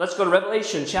Let's go to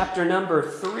Revelation chapter number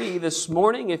 3 this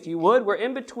morning, if you would. We're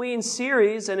in between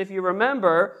series, and if you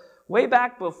remember, way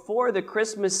back before the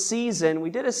Christmas season,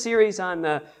 we did a series on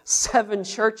the 7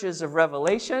 churches of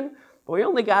Revelation, but we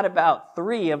only got about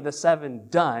 3 of the 7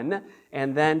 done,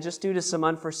 and then just due to some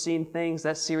unforeseen things,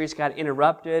 that series got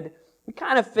interrupted. We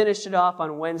kind of finished it off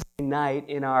on Wednesday night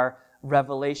in our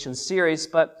Revelation series,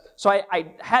 so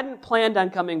I hadn't planned on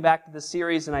coming back to the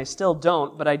series, and I still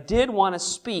don't, but I did want to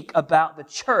speak about the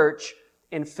church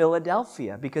in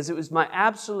Philadelphia, because it was my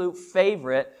absolute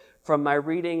favorite from my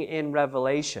reading in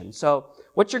Revelation. So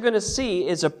what you're going to see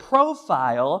is a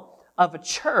profile of a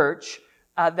church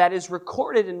that is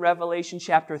recorded in Revelation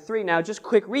chapter 3. Now, just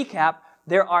quick recap,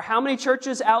 there are how many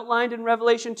churches outlined in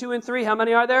Revelation 2 and 3? How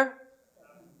many are there?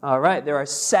 All right, there are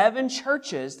 7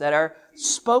 churches that are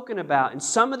spoken about, and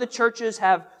some of the churches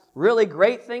have really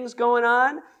great things going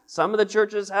on. Some of the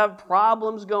churches have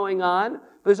problems going on.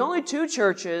 But there's only 2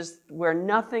 churches where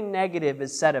nothing negative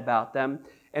is said about them,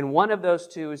 and one of those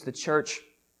 2 is the church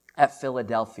at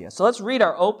Philadelphia. So let's read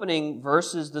our opening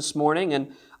verses this morning, and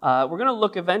we're going to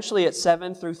look eventually at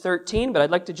 7 through 13, but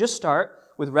I'd like to just start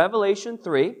with Revelation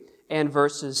 3 and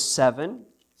verses 7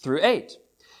 through 8.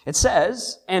 It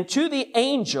says, "And to the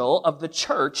angel of the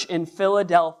church in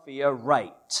Philadelphia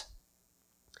write,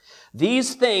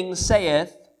 These things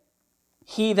saith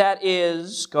he that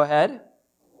is," go ahead,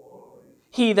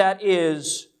 "he that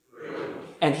is,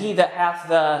 and he that hath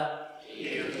the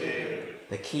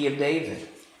key of David."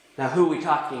 Now, who are we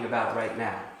talking about right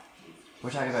now?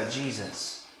 We're talking about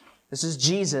Jesus. This is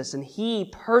Jesus, and he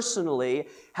personally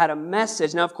had a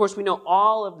message. Now, of course, we know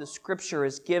all of the Scripture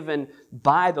is given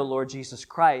by the Lord Jesus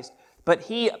Christ, but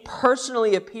he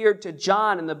personally appeared to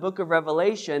John in the book of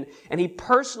Revelation, and he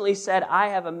personally said, "I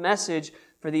have a message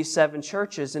for these 7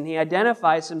 churches." And he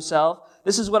identifies himself.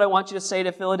 This is what I want you to say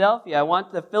to Philadelphia. I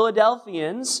want the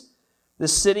Philadelphians, the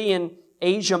city in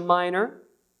Asia Minor,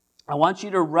 I want you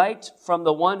to write from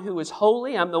the one who is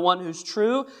holy. I'm the one who's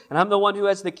true, and I'm the one who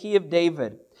has the key of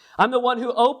David. I'm the one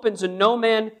who opens and no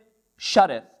man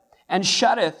shutteth, and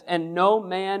shutteth and no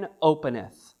man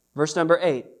openeth. Verse number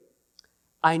 8.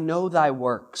 "I know thy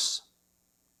works.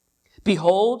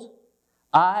 Behold,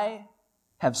 I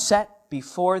have set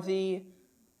before thee,"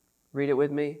 read it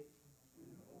with me,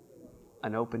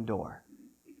 "an open door.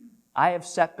 I have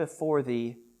set before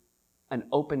thee an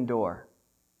open door,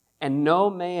 and no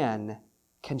man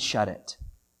can shut it.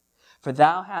 For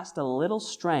thou hast a little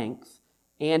strength,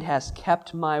 and hast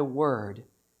kept my word,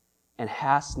 and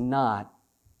hast not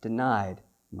denied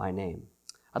my name."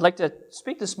 I'd like to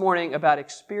speak this morning about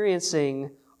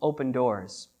experiencing open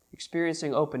doors.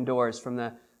 Experiencing open doors from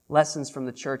the lessons from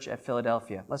the church at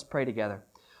Philadelphia. Let's pray together.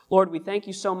 Lord, we thank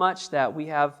you so much that we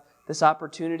have this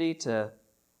opportunity to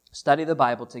study the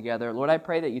Bible together. Lord, I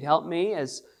pray that you'd help me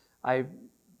as I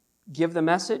give the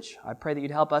message. I pray that you'd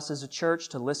help us as a church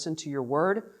to listen to your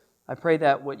word. I pray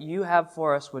that what you have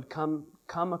for us would come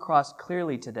across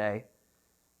clearly today.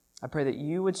 I pray that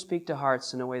you would speak to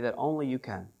hearts in a way that only you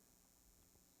can.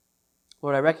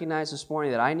 Lord, I recognize this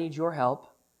morning that I need your help.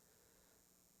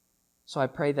 So I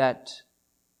pray that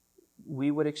we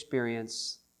would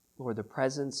experience, Lord, the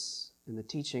presence and the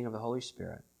teaching of the Holy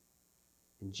Spirit.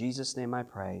 In Jesus' name I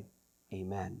pray,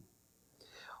 amen.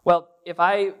 Well, if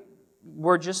I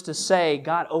were just to say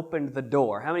God opened the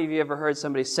door, how many of you ever heard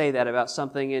somebody say that about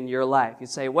something in your life? You'd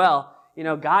say, well,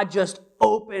 God just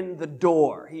opened the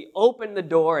door. He opened the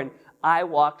door and I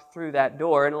walked through that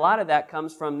door. And a lot of that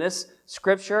comes from this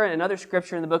scripture and another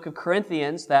scripture in the book of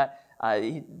Corinthians that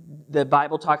the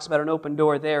Bible talks about an open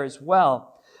door there as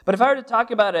well. But if I were to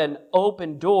talk about an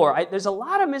open door, there's a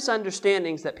lot of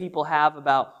misunderstandings that people have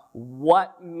about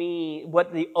what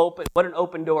an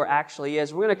open door actually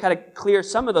is. We're going to kind of clear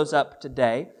some of those up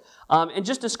today and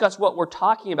just discuss what we're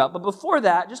talking about. But before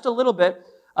that, just a little bit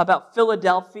about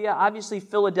Philadelphia. Obviously,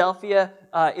 Philadelphia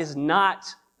is not,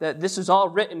 this was all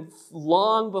written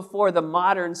long before the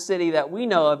modern city that we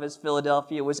know of as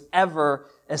Philadelphia was ever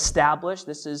established.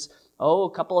 This is, a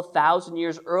couple of thousand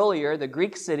years earlier, the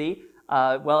Greek city.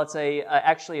 It's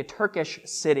actually a Turkish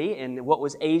city in what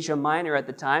was Asia Minor at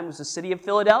the time. It was the city of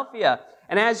Philadelphia.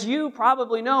 And as you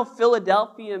probably know,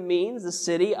 Philadelphia means the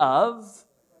city of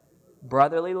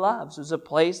brotherly love. So it was a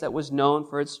place that was known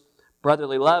for its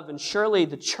brotherly love. And surely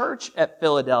the church at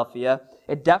Philadelphia,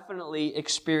 it definitely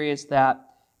experienced that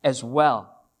as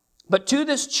well. But to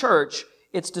this church,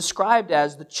 it's described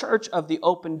as the church of the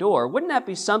open door. Wouldn't that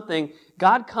be something?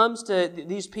 God comes to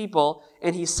these people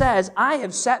and he says, "I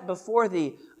have set before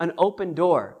thee an open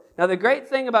door." Now, the great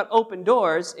thing about open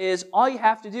doors is all you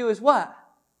have to do is what?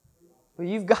 Well,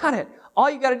 you've got it. All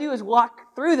you got to do is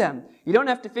walk through them. You don't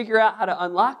have to figure out how to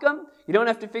unlock them. You don't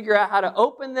have to figure out how to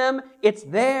open them. It's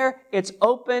there. It's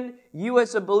open. You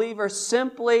as a believer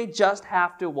simply just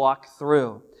have to walk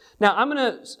through. Now, I'm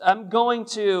going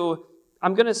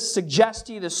to suggest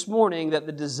to you this morning that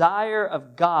the desire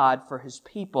of God for His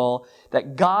people,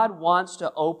 that God wants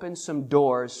to open some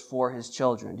doors for His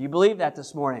children. Do you believe that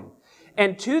this morning?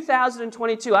 In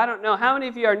 2022, I don't know, how many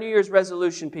of you are New Year's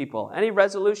resolution people? Any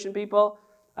resolution people?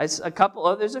 There's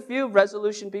a few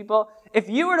resolution people. If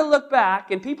you were to look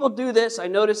back, and people do this, I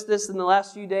noticed this in the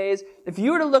last few days, if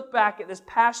you were to look back at this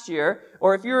past year,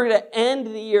 or if you were to end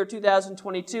the year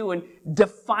 2022 and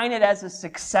define it as a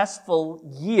successful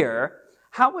year,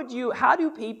 how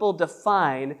do people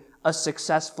define a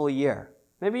successful year?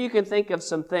 Maybe you can think of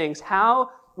some things.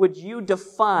 How would you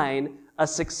define a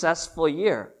successful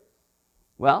year?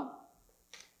 Well,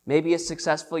 maybe a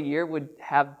successful year would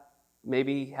have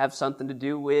something to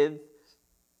do with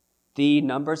the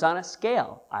numbers on a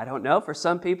scale. I don't know. For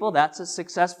some people, that's a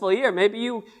successful year. Maybe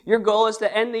your goal is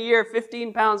to end the year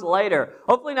 15 pounds lighter.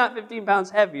 Hopefully not 15 pounds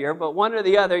heavier, but one or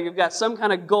the other, you've got some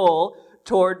kind of goal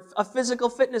toward a physical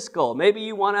fitness goal. Maybe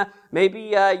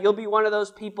you'll be one of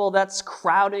those people that's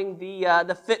crowding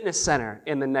the fitness center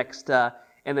in the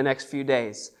next few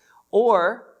days.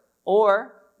 Or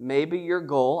maybe your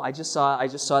goal, I just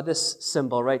saw this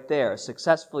symbol right there. A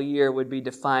successful year would be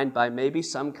defined by maybe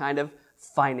some kind of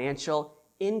financial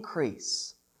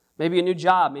increase. Maybe a new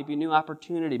job, maybe a new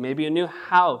opportunity, maybe a new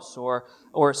house,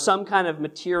 or some kind of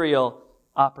material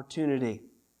opportunity.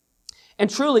 And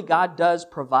truly, God does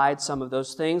provide some of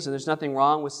those things, and there's nothing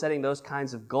wrong with setting those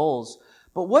kinds of goals.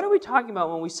 But what are we talking about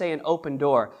when we say an open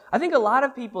door? I think a lot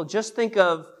of people just think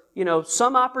of,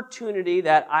 some opportunity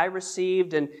that I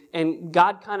received and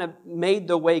God kind of made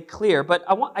the way clear. But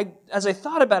as I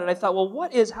thought about it, I thought, well,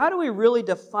 how do we really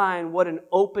define what an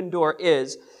open door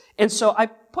is? And so I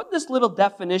put this little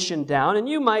definition down, and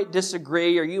you might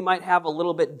disagree or you might have a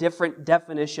little bit different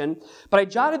definition, but I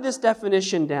jotted this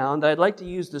definition down that I'd like to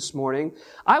use this morning.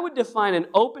 I would define an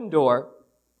open door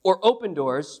or open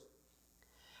doors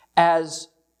as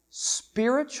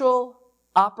spiritual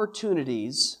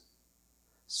opportunities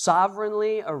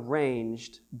sovereignly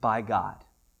arranged by God.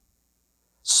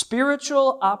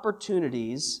 Spiritual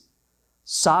opportunities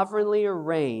sovereignly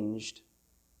arranged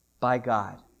by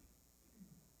God.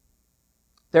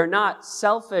 They're not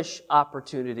selfish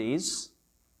opportunities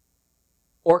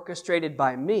orchestrated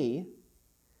by me.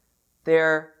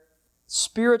 They're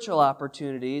spiritual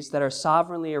opportunities that are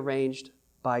sovereignly arranged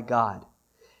by God.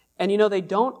 And they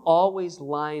don't always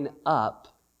line up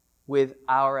with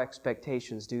our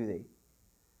expectations, do they?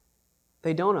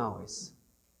 They don't always.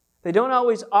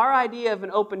 Our idea of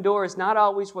an open door is not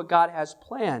always what God has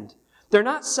planned. They're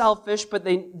not selfish, but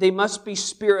they must be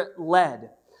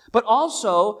Spirit-led. But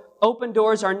also, open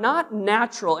doors are not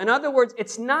natural. In other words,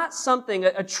 it's not something,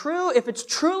 if it's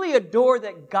truly a door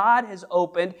that God has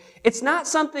opened, it's not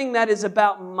something that is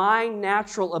about my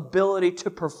natural ability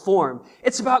to perform.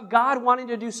 It's about God wanting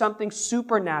to do something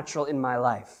supernatural in my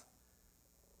life.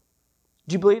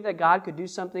 Do you believe that God could do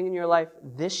something in your life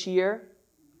this year?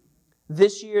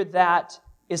 This year that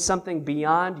is something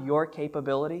beyond your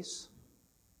capabilities?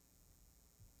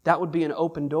 That would be an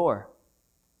open door.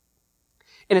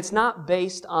 And it's not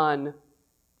based on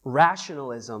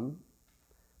rationalism,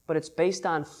 but it's based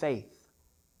on faith.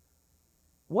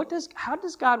 How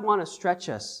does God want to stretch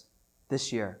us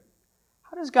this year?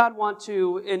 How does God want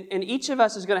to, and each of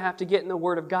us is going to have to get in the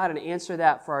Word of God and answer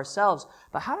that for ourselves,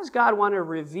 but how does God want to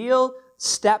reveal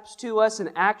steps to us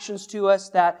and actions to us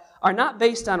that are not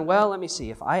based on, well, let me see,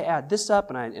 if I add this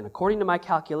up and according to my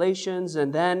calculations,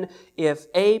 and then if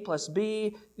A plus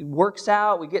B works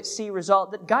out, we get C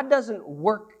result. That God doesn't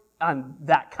work on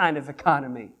that kind of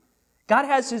economy. God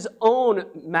has His own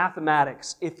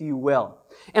mathematics, if you will.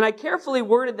 And I carefully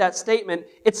worded that statement.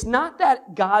 It's not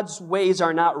that God's ways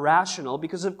are not rational,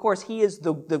 because of course He is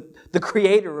the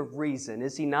creator of reason,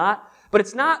 is He not? But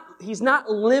He's not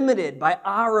limited by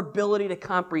our ability to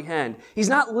comprehend. He's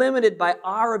not limited by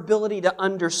our ability to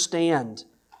understand.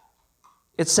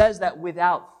 It says that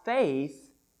without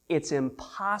faith, it's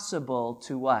impossible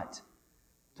to what?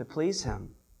 To please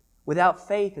Him. Without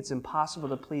faith, it's impossible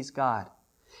to please God.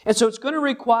 And so it's going to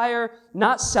require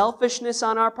not selfishness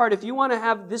on our part. If you want to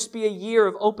have this be a year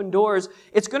of open doors,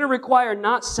 it's going to require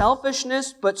not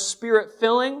selfishness, but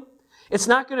Spirit-filling. It's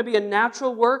not going to be a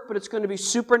natural work, but it's going to be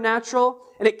supernatural.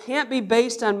 And it can't be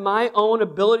based on my own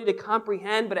ability to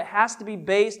comprehend, but it has to be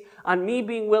based on me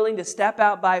being willing to step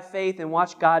out by faith and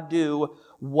watch God do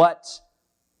what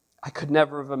I could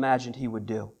never have imagined He would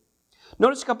do.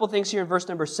 Notice a couple things here in verse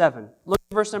number 7. Look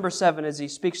Verse number 7, as he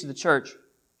speaks to the church,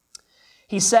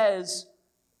 he says,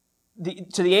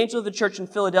 to the angel of the church in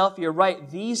Philadelphia,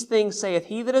 write, these things saith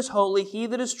he that is holy, he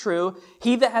that is true,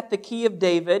 he that hath the key of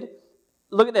David.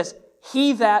 Look at this.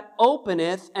 He that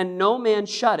openeth, and no man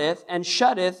shutteth, and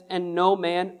shutteth, and no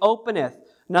man openeth.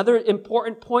 Another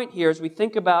important point here as we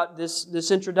think about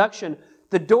this introduction,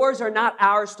 the doors are not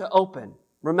ours to open.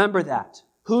 Remember that.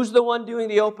 Who's the one doing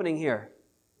the opening here?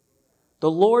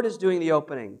 The Lord is doing the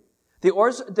opening.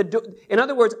 In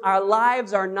other words, our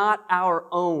lives are not our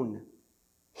own.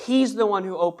 He's the one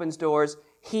who opens doors.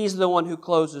 He's the one who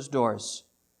closes doors.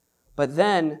 But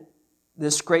then,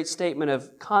 this great statement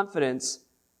of confidence,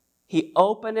 he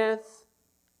openeth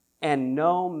and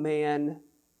no man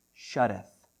shutteth.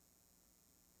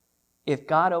 If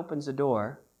God opens a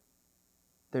door,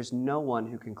 there's no one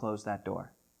who can close that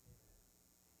door.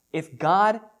 If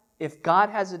God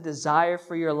has a desire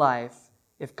for your life,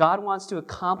 if God wants to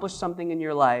accomplish something in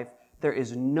your life, there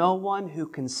is no one who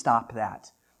can stop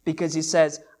that. Because he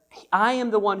says, I am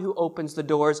the one who opens the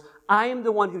doors. I am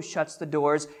the one who shuts the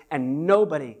doors. And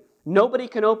nobody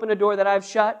can open a door that I've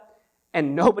shut,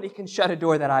 and nobody can shut a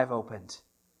door that I've opened.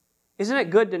 Isn't it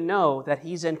good to know that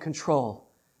he's in control,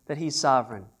 that he's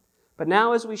sovereign? But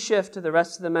now as we shift to the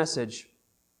rest of the message,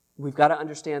 we've got to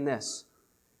understand this.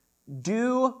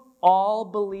 Do all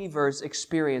believers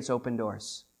experience open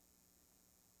doors?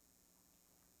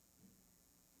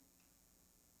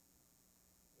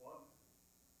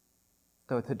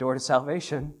 The door to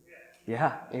salvation.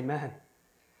 Yeah, amen.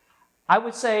 I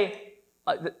would say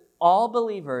that all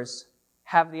believers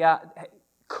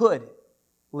could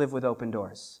live with open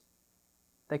doors.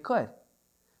 They could.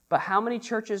 But how many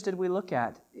churches did we look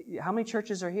at? How many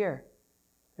churches are here?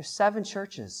 There's 7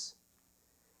 churches.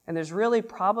 And there's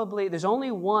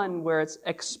only one where it's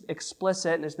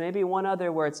explicit, and there's maybe one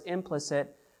other where it's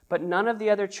implicit, but none of the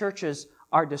other churches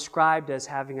are described as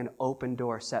having an open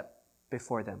door set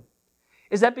before them.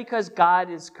 Is that because God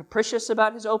is capricious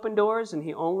about his open doors and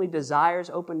he only desires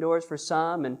open doors for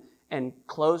some and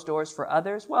closed doors for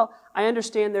others? Well, I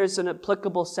understand there's an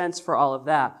applicable sense for all of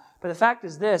that. But the fact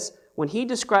is this, when he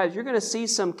describes, you're going to see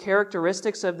some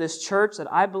characteristics of this church that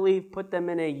I believe put them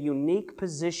in a unique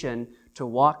position to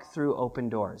walk through open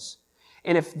doors.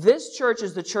 And if this church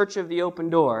is the church of the open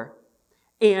door,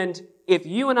 and if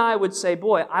you and I would say,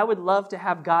 boy, I would love to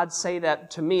have God say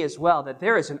that to me as well, that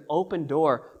there is an open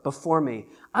door before me,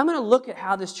 I'm going to look at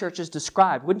how this church is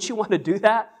described. Wouldn't you want to do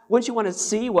that? Wouldn't you want to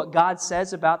see what God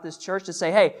says about this church to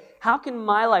say, hey, how can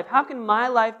my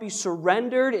life be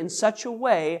surrendered in such a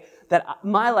way that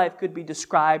my life could be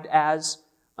described as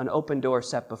an open door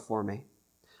set before me?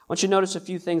 I want you to notice a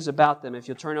few things about them if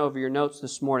you'll turn over your notes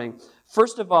this morning.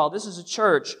 First of all, this is a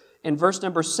church in verse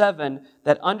number 7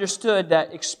 that understood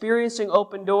that experiencing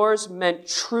open doors meant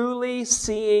truly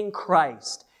seeing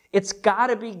Christ. It's got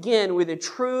to begin with a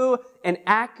true and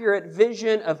accurate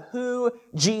vision of who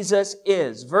Jesus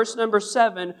is. Verse number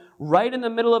 7, right in the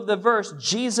middle of the verse,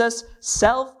 Jesus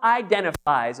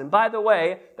self-identifies. And by the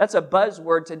way, that's a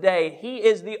buzzword today. He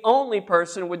is the only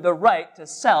person with the right to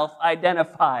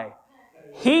self-identify.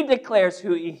 He declares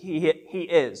who he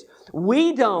is.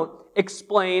 We don't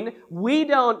explain. We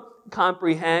don't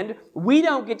comprehend. We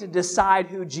don't get to decide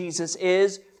who Jesus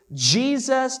is.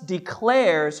 Jesus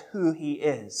declares who he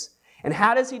is. And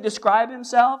how does he describe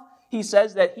himself? He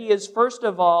says that he is, first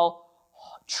of all,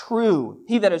 true.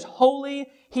 He that is holy,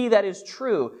 he that is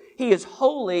true. He is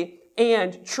holy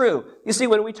and true. You see,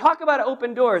 when we talk about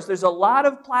open doors, there's a lot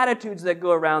of platitudes that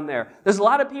go around there. There's a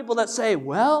lot of people that say,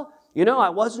 well, I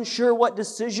wasn't sure what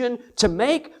decision to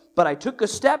make, but I took a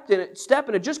step and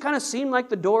it just kind of seemed like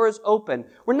the door is open.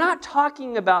 We're not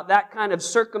talking about that kind of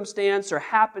circumstance or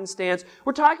happenstance.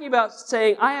 We're talking about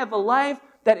saying, I have a life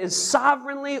that is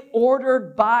sovereignly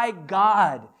ordered by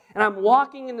God. And I'm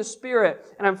walking in the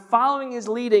Spirit, and I'm following his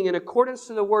leading in accordance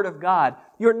to the Word of God.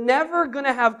 You're never going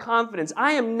to have confidence.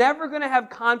 I am never going to have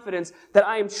confidence that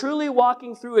I am truly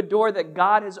walking through a door that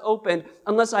God has opened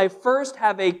unless I first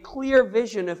have a clear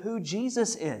vision of who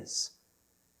Jesus is.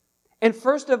 And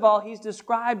first of all, he's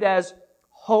described as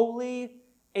holy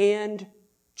and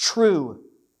true.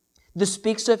 This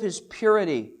speaks of his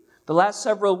purity. The last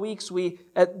several weeks,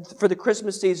 for the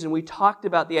Christmas season, we talked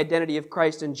about the identity of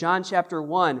Christ in John chapter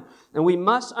 1. And we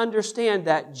must understand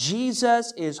that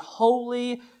Jesus is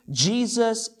holy.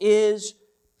 Jesus is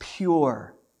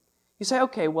pure. You say,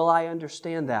 okay, well, I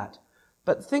understand that.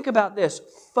 But think about this.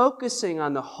 Focusing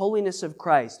on the holiness of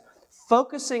Christ,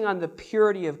 focusing on the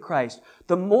purity of Christ,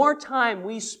 the more time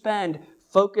we spend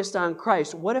focused on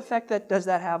Christ, what effect does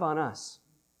that have on us?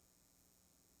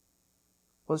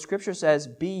 Well, the Scripture says,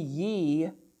 be ye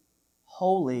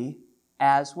holy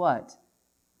as what?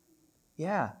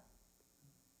 Yeah.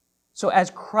 So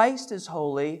as Christ is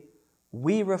holy,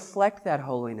 we reflect that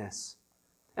holiness.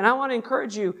 And I want to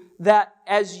encourage you that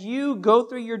as you go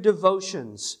through your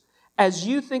devotions, as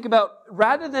you think about,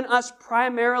 rather than us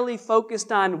primarily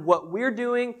focused on what we're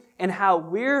doing and how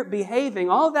we're behaving,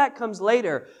 all of that comes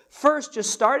later. First,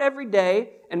 just start every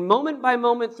day and moment by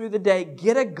moment through the day,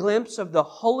 get a glimpse of the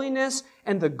holiness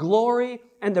and the glory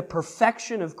and the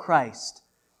perfection of Christ.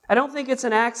 I don't think it's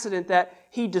an accident that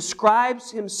he describes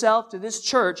himself to this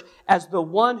church as the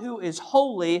one who is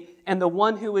holy and the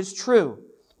one who is true.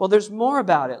 Well, there's more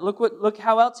about it. Look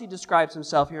how else he describes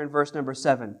himself here in verse number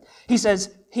 7. He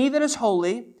says, he that is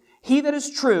holy, he that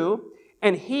is true,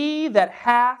 and he that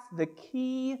hath the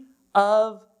key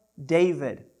of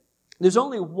David. There's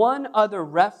only one other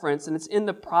reference, and it's in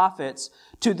the prophets,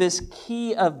 to this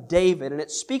key of David. And it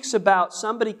speaks about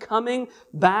somebody coming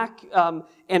back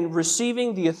and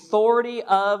receiving the authority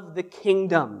of the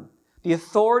kingdom. The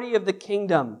authority of the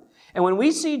kingdom. And when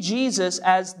we see Jesus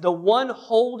as the one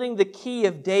holding the key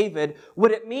of David,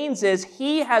 what it means is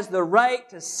he has the right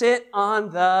to sit on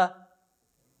the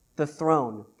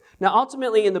throne. Now,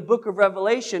 ultimately, in the book of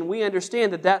Revelation, we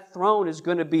understand that that throne is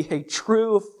going to be a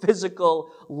true,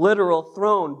 physical, literal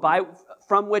throne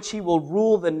from which he will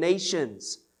rule the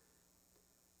nations.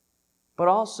 But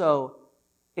also,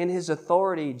 in his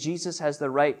authority, Jesus has the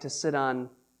right to sit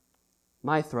on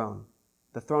my throne,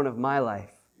 the throne of my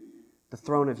life, the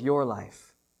throne of your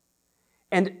life.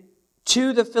 And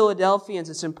to the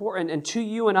Philadelphians, it's important, and to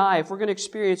you and I, if we're going to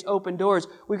experience open doors,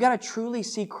 we've got to truly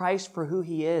see Christ for who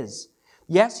he is.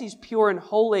 Yes, he's pure and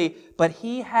holy, but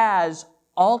he has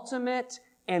ultimate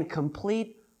and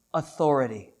complete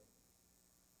authority.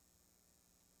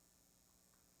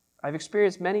 I've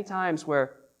experienced many times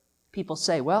where people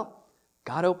say, well,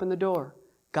 God opened the door,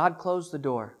 God closed the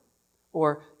door.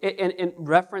 Or in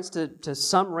reference to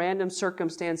some random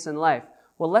circumstance in life.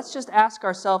 Well, let's just ask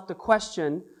ourselves the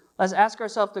question,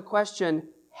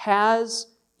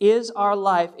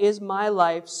 is my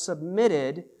life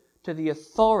submitted to the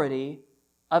authority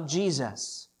of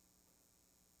Jesus?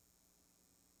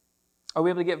 Are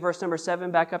we able to get verse number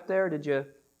 7 back up there, or did you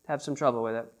have some trouble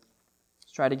with it?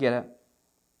 Let's try to get it.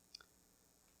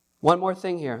 One more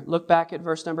thing here. Look back at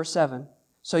verse number 7.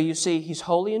 So you see, he's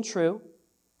holy and true.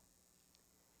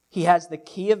 He has the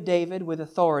key of David with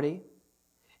authority.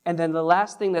 And then the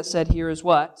last thing that's said here is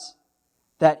what?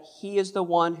 That he is the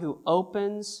one who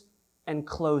opens and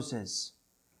closes.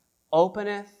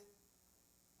 Openeth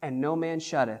and no man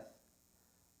shutteth.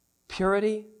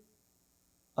 Purity,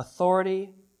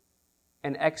 authority,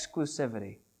 and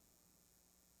exclusivity.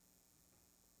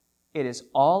 It is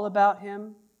all about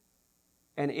him,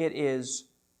 and it is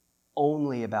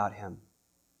only about him.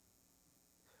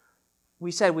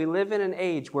 We said we live in an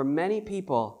age where many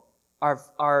people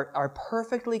are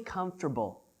perfectly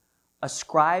comfortable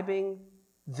ascribing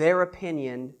their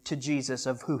opinion to Jesus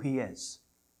of who he is.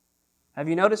 Have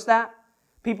you noticed that?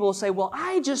 People will say, well,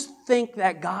 I just think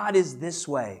that God is this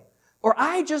way. Or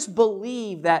I just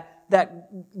believe that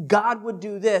God would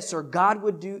do this or God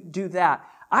would do that.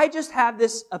 I just have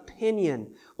this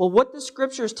opinion. Well, what the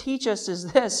Scriptures teach us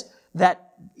is this,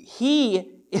 that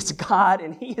he is God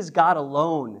and he is God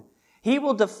alone. He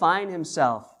will define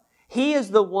himself. He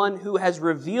is the one who has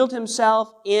revealed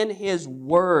himself in his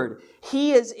word.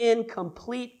 He is in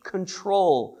complete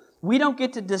control. We don't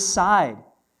get to decide.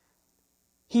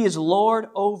 He is Lord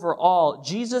over all.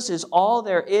 Jesus is all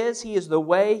there is. He is the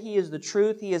way. He is the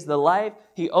truth. He is the life.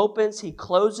 He opens. He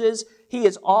closes. He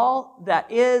is all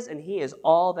that is, and he is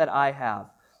all that I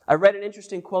have. I read an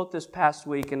interesting quote this past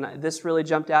week, and this really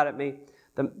jumped out at me.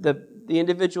 The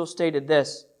individual stated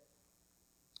this: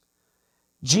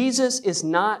 Jesus is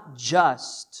not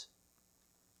just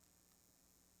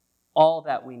all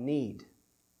that we need.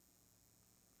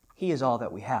 He is all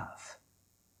that we have.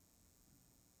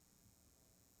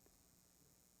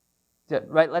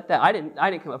 Right? Let that. I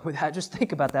didn't come up with that. Just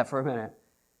think about that for a minute.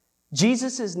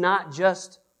 Jesus is not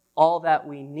just all that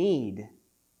we need.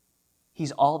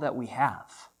 He's all that we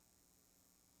have.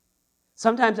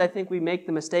 Sometimes I think we make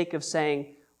the mistake of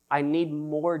saying, I need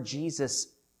more Jesus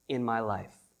in my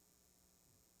life.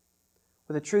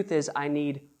 But the truth is, I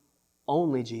need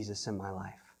only Jesus in my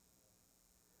life.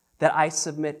 That I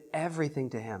submit everything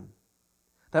to him.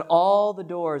 That all the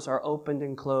doors are opened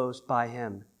and closed by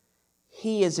him.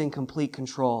 He is in complete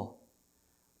control.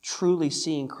 Truly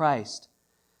seeing Christ.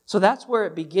 So that's where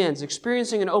it begins.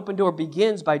 Experiencing an open door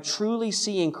begins by truly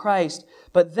seeing Christ.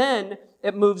 But then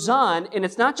it moves on, and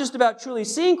it's not just about truly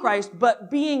seeing Christ,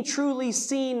 but being truly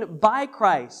seen by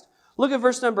Christ. Look at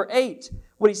verse number 8,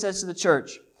 what he says to the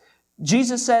church.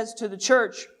 Jesus says to the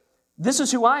church, this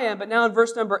is who I am, but now in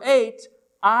verse number 8,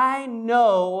 I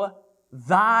know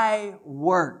thy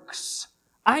works.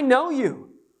 I know you.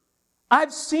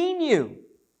 I've seen you.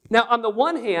 Now, on the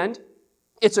one hand,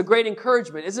 it's a great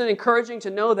encouragement. Isn't it encouraging to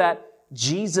know that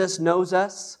Jesus knows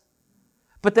us?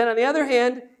 But then on the other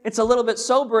hand, it's a little bit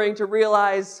sobering to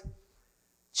realize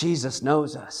Jesus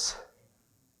knows us.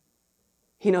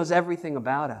 He knows everything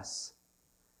about us.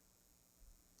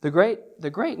 The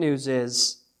great news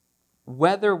is,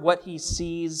 whether what he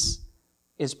sees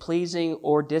is pleasing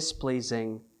or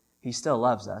displeasing, he still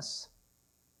loves us.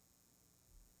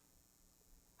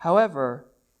 However,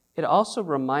 it also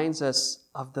reminds us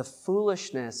of the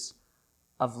foolishness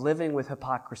of living with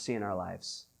hypocrisy in our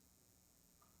lives.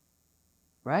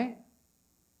 Right?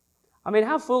 I mean,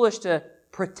 how foolish to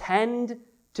pretend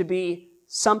to be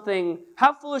something.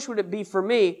 How foolish would it be for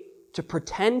me to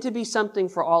pretend to be something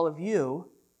for all of you,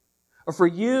 or for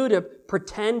you to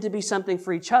pretend to be something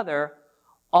for each other,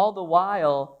 all the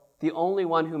while the only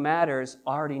one who matters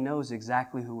already knows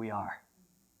exactly who we are.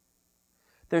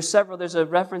 There's a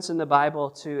reference in the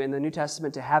Bible in the New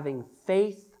Testament to having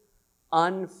faith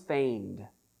unfeigned.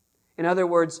 In other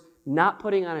words, not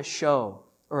putting on a show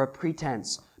or a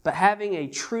pretense, but having a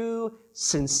true,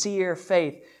 sincere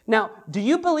faith. Now, do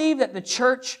you believe that the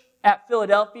church at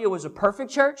Philadelphia was a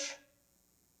perfect church?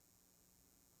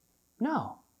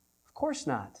 No, of course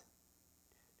not.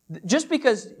 Just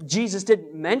because Jesus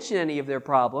didn't mention any of their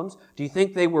problems, do you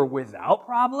think they were without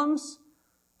problems?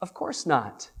 Of course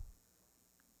not.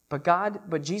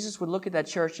 But Jesus would look at that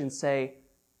church and say,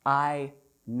 I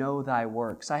know thy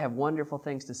works. I have wonderful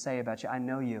things to say about you. I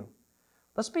know you.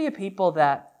 Let's be a people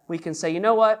that we can say, you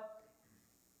know what?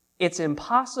 It's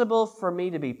impossible for me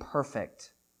to be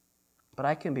perfect, but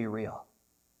I can be real.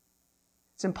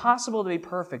 It's impossible to be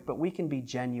perfect, but we can be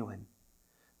genuine.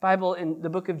 The Bible in the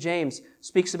book of James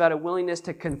speaks about a willingness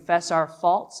to confess our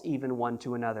faults even one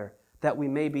to another, that we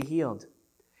may be healed.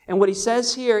 And what he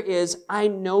says here is, I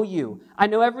know you. I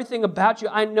know everything about you.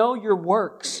 I know your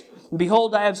works. And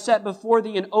behold, I have set before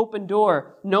thee an open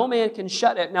door. No man can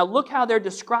shut it. Now look how they're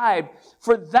described.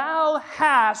 For thou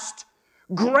hast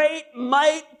great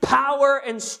might, power,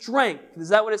 and strength. Is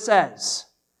that what it says?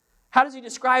 How does he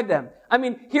describe them? I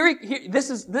mean,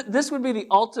 this would be the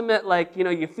ultimate,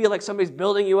 you feel like somebody's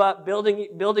building you up. You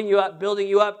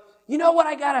know what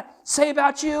I got to say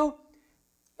about you?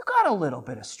 You got a little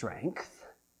bit of strength.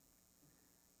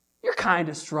 You're kind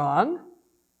of strong.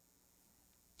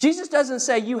 Jesus doesn't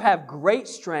say you have great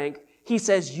strength. He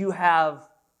says you have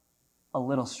a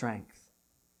little strength.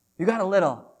 You got a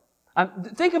little.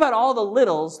 Think about all the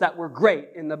littles that were great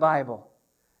in the Bible.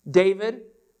 David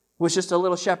was just a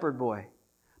little shepherd boy.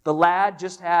 The lad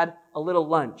just had a little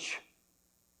lunch.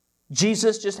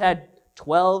 Jesus just had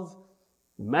 12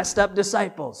 messed up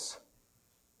disciples.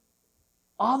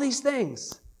 All these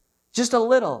things, just a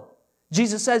little.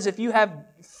 Jesus says if you have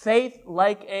faith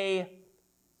like a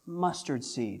mustard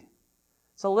seed,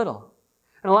 it's a little.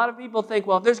 And a lot of people think,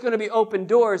 well, if there's going to be open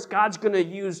doors, God's going to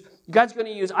use,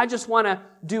 I just want to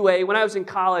when I was in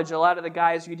college, a lot of the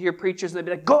guys, you'd hear preachers, and they'd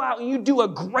be like, go out and you do a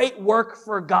great work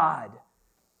for God.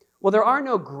 Well, there are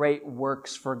no great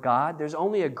works for God. There's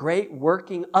only a great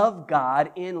working of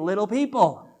God in little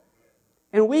people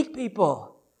and weak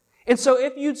people. And so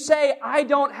if you'd say, I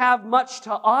don't have much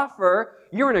to offer,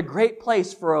 you're in a great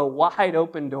place for a wide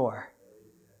open door.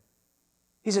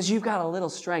 He says, you've got a little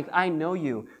strength. I know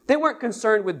you. They weren't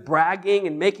concerned with bragging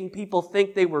and making people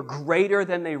think they were greater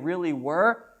than they really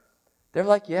were. They're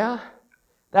like, yeah,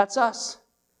 that's us.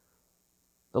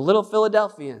 The little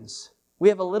Philadelphians. We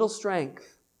have a little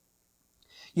strength.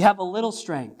 You have a little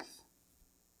strength.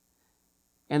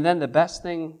 And then the best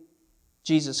thing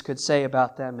Jesus could say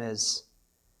about them is,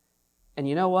 and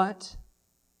you know what?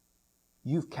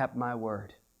 You've kept my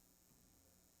word.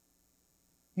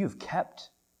 You've kept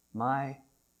my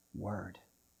word.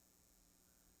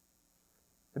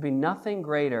 There'd be nothing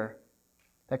greater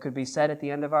that could be said at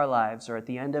the end of our lives or at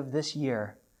the end of this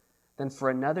year than for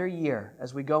another year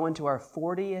as we go into our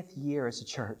 40th year as a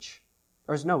church.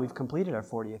 We've completed our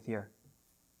 40th year.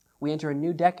 We enter a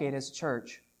new decade as a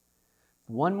church.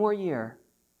 One more year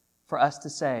for us to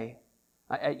say,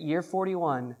 at year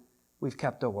 41, we've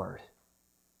kept a word.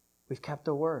 We've kept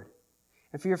a word.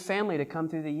 And for your family to come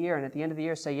through the year and at the end of the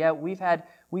year say, yeah, we've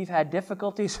had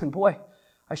difficulties, and boy,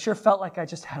 I sure felt like I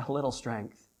just had a little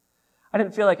strength. I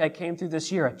didn't feel like I came through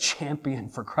this year a champion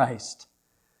for Christ,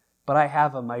 but I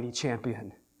have a mighty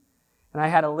champion. And I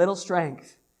had a little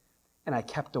strength, and I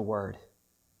kept a word.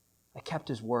 I kept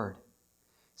his word.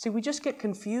 See, we just get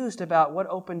confused about what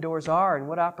open doors are and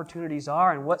what opportunities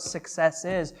are and what success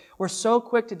is. We're so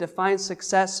quick to define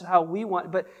success how we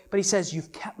want, but he says,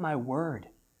 you've kept my word.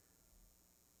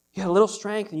 You had a little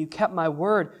strength and you kept my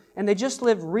word. And they just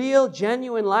lived real,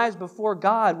 genuine lives before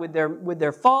God with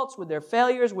their faults, with their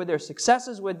failures, with their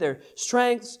successes, with their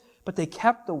strengths, but they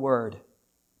kept the word.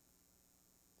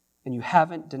 And you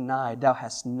haven't denied. Thou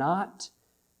hast not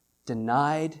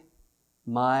denied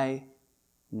my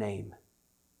name.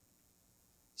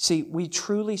 See, we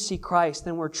truly see Christ,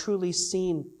 then we're truly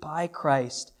seen by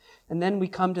Christ. And then we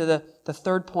come to the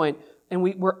third point, and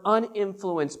we're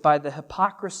uninfluenced by the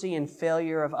hypocrisy and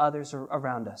failure of others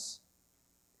around us.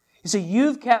 You see,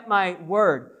 you've kept my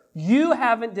word. You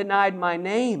haven't denied my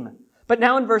name. But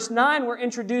now in verse 9, we're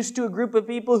introduced to a group of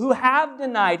people who have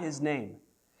denied his name.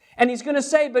 And he's going to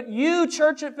say, but you,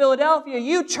 church at Philadelphia,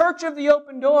 you, church of the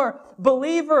open door,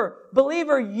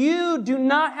 believer, you do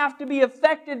not have to be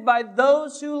affected by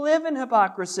those who live in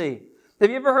hypocrisy. Have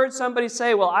you ever heard somebody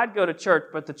say, well, I'd go to church,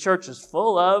 but the church is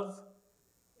full of...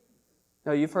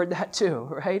 No, you've heard that too,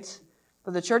 right?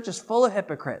 But the church is full of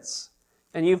hypocrites.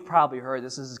 And you've probably heard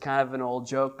this is kind of an old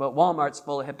joke, but Walmart's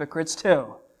full of hypocrites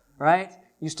too, right?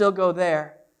 You still go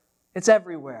there. It's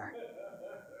everywhere.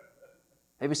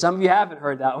 Maybe some of you haven't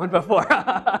heard that one before.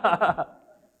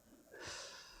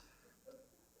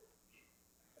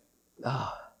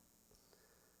 Oh.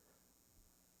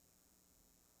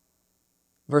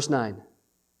 Verse 9.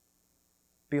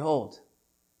 Behold,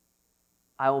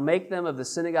 I will make them of the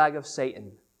synagogue of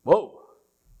Satan. Whoa!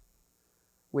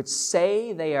 Which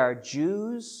say they are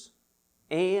Jews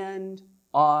and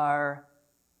are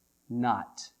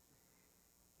not.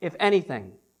 If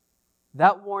anything,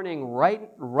 that warning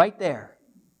right there,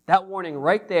 that warning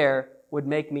right there would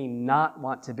make me not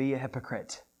want to be a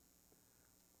hypocrite.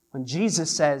 When Jesus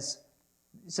says,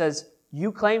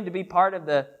 you claim to be part of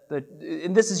the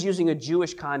and this is using a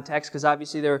Jewish context because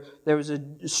obviously there was a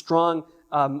strong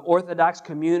Orthodox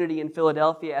community in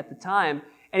Philadelphia at the time.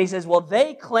 And he says, well,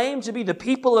 they claim to be the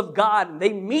people of God, and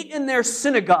they meet in their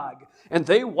synagogue, and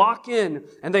they walk in,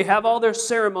 and they have all their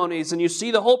ceremonies, and you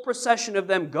see the whole procession of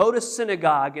them go to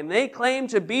synagogue, and they claim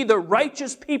to be the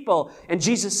righteous people. And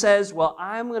Jesus says, well,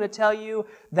 I'm going to tell you,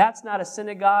 that's not a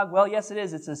synagogue. Well, yes, it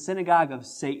is. It's a synagogue of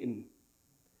Satan.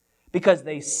 Because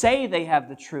they say they have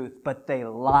the truth, but they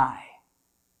lie.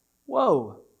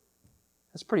 Whoa.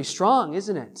 That's pretty strong,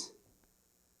 isn't it?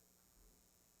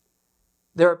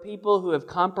 There are people who have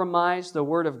compromised the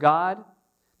Word of God.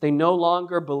 They no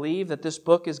longer believe that this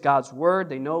book is God's Word.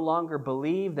 They no longer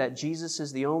believe that Jesus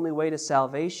is the only way to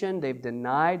salvation. They've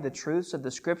denied the truths of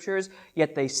the Scriptures,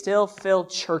 yet they still fill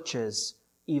churches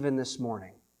even this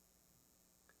morning.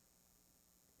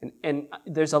 And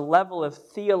there's a level of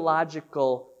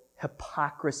theological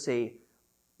hypocrisy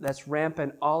that's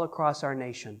rampant all across our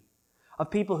nation, of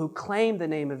people who claim the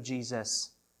name of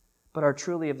Jesus, but are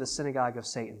truly of the synagogue of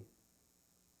Satan.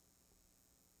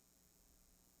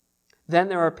 Then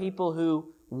there are people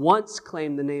who once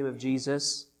claimed the name of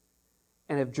Jesus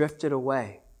and have drifted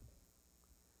away.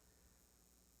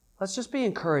 Let's just be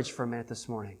encouraged for a minute this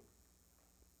morning.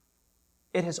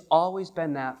 It has always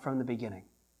been that from the beginning.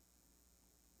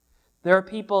 There are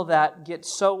people that get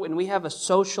so, and we have a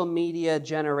social media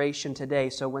generation today,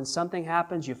 so when something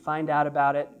happens, you find out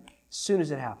about it as soon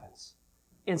as it happens,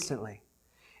 instantly.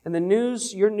 And the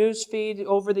news, your news feed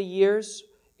over the years,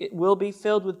 it will be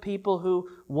filled with people who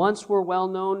once were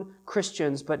well-known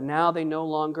Christians, but now they no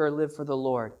longer live for the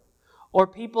Lord. Or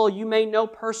people you may know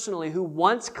personally who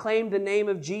once claimed the name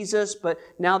of Jesus, but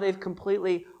now they've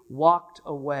completely walked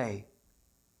away.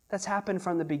 That's happened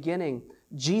from the beginning.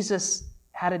 Jesus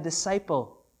had a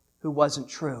disciple who wasn't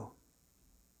true.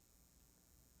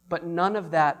 But none of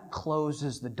that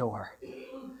closes the door.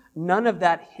 None of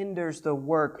that hinders the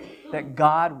work that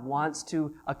God wants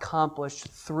to accomplish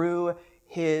through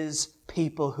His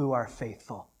people who are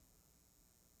faithful.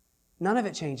 None of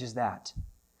it changes that.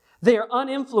 They are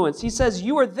uninfluenced. He says,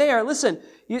 you are there. Listen,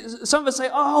 some of us say,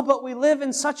 oh, but we live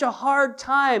in such a hard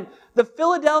time. The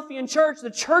Philadelphian church,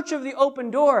 the church of the open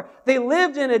door, they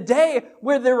lived in a day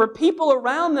where there were people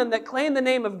around them that claimed the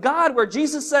name of God, where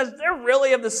Jesus says they're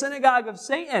really of the synagogue of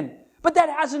Satan. But that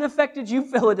hasn't affected you,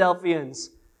 Philadelphians.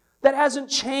 That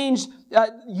hasn't changed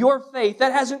your faith.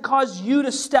 That hasn't caused you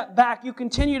to step back. You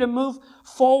continue to move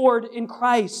forward in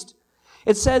Christ.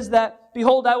 It says that,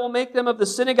 behold, I will make them of the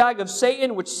synagogue of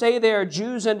Satan, which say they are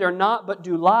Jews and are not, but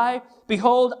do lie.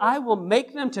 Behold, I will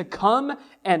make them to come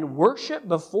and worship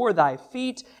before thy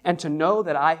feet, and to know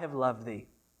that I have loved thee.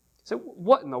 So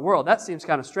what in the world? That seems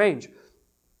kind of strange.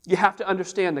 You have to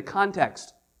understand the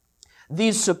context.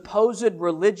 These supposed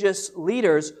religious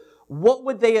leaders what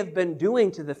would they have been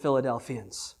doing to the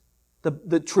Philadelphians,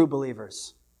 the true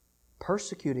believers?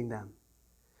 Persecuting them,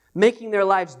 making their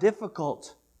lives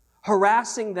difficult,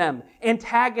 harassing them,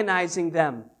 antagonizing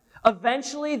them.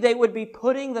 Eventually, they would be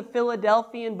putting the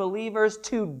Philadelphian believers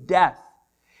to death.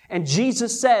 And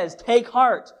Jesus says, take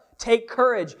heart, take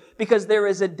courage, because there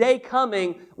is a day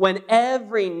coming when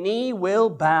every knee will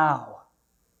bow.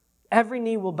 Every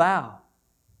knee will bow.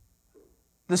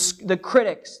 The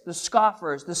critics, the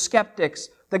scoffers, the skeptics,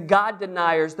 the God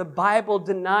deniers, the Bible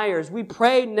deniers. We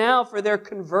pray now for their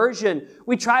conversion.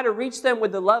 We try to reach them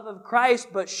with the love of Christ,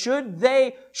 but should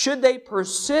they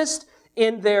persist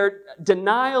in their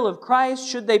denial of Christ,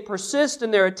 should they persist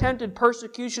in their attempted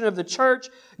persecution of the church,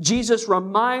 Jesus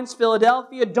reminds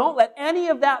Philadelphia, don't let any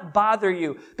of that bother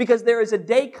you, because there is a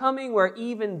day coming where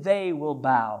even they will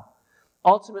bow,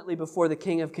 ultimately before the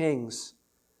King of Kings,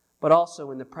 but also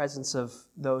in the presence of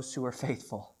those who are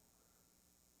faithful.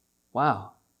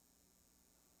 Wow.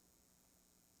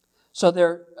 So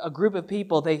they're a group of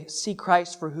people, they see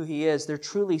Christ for who He is. They're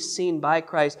truly seen by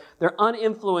Christ. They're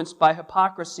uninfluenced by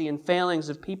hypocrisy and failings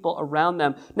of people around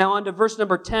them. Now on to verse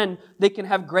number 10, they can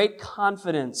have great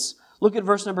confidence. Look at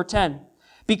verse number 10.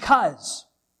 Because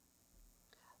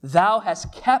thou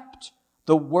hast kept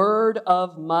the word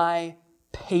of my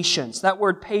patience. That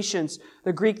word patience,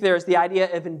 the Greek there is the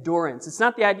idea of endurance. It's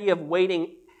not the idea of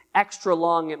waiting extra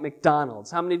long at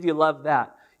McDonald's. How many of you love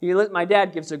that? My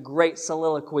dad gives a great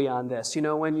soliloquy on this. You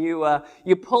know, when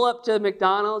you pull up to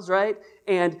McDonald's, right,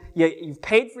 and you've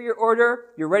paid for your order,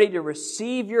 you're ready to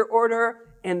receive your order,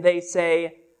 and they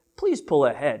say, please pull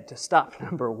ahead to stop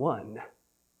number 1.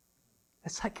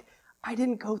 It's like, I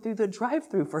didn't go through the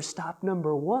drive-thru for stop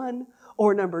number 1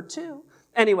 or number 2.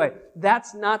 Anyway,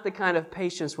 that's not the kind of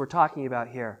patience we're talking about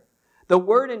here. The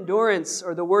word endurance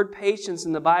or the word patience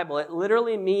in the Bible, it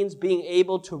literally means being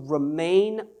able to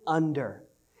remain under.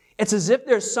 It's as if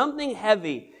there's something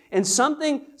heavy and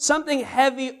something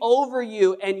heavy over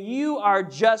you, and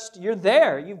you're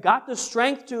there. You've got the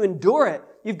strength to endure it.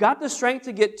 You've got the strength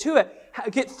to get through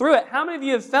it. How many of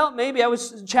you have felt, maybe I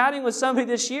was chatting with somebody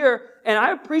this year, and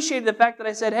I appreciated the fact that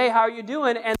I said, hey, how are you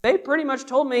doing? And they pretty much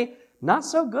told me, not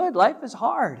so good. Life is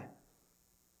hard.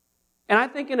 And I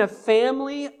think in a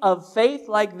family of faith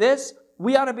like this,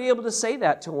 we ought to be able to say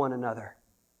that to one another.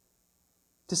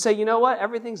 To say, you know what?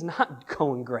 Everything's not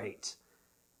going great.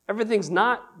 Everything's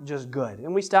not just good.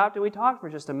 And we stopped and we talked for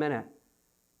just a minute.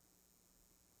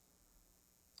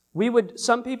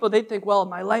 Some people, they'd think, well,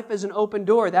 my life is an open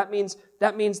door. That means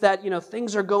that,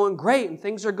 things are going great and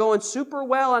things are going super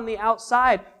well on the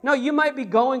outside. No, you might be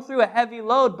going through a heavy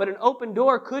load, but an open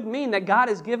door could mean that God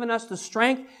has given us the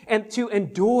strength and to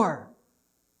endure.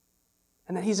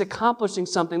 And that He's accomplishing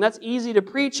something. That's easy to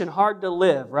preach and hard to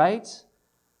live, right?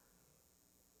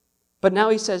 But now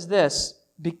He says this,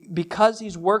 because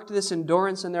He's worked this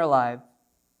endurance in their life,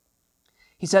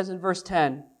 He says in verse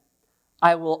 10,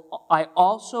 I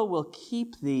also will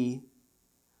keep thee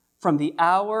from the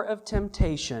hour of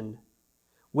temptation,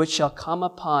 which shall come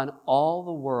upon all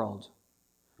the world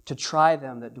to try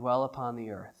them that dwell upon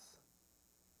the earth.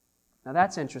 Now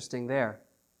that's interesting there.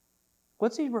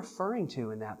 What's He referring to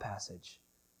in that passage?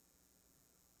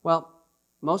 Well,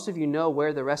 most of you know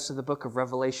where the rest of the book of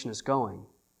Revelation is going.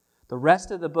 The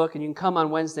rest of the book, and you can come on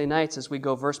Wednesday nights as we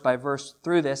go verse by verse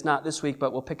through this, not this week,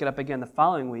 but we'll pick it up again the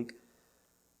following week.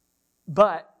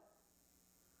 But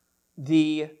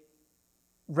the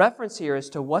reference here is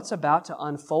to what's about to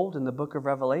unfold in the book of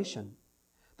Revelation.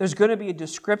 There's going to be a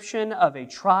description of a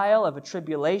trial, of a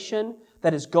tribulation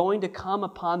that is going to come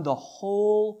upon the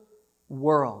whole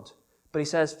world. But He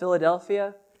says,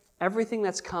 Philadelphia, everything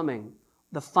that's coming,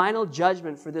 the final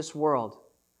judgment for this world,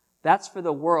 that's for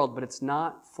the world, but it's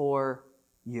not for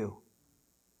you.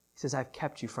 He says, I've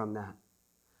kept you from that.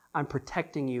 I'm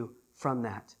protecting you from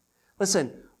that.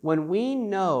 Listen, when we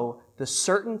know the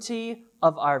certainty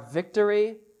of our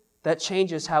victory, that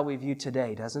changes how we view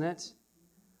today, doesn't it?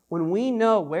 When we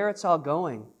know where it's all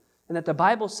going, and that the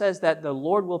Bible says that the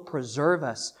Lord will preserve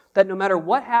us, that no matter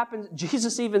what happens,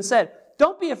 Jesus even said,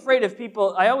 don't be afraid of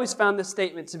people. I always found this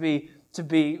statement to be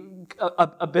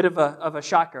a bit of a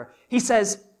shocker.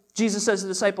 Jesus says to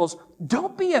the disciples,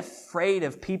 don't be afraid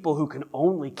of people who can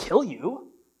only kill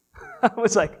you. I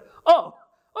was like, oh,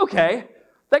 okay.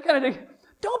 That kind of thing.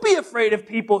 Don't be afraid of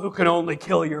people who can only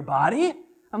kill your body.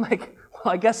 I'm like,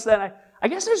 well, I guess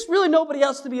there's really nobody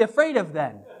else to be afraid of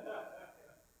then.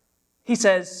 He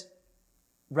says,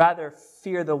 rather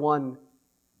fear the one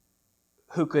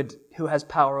who has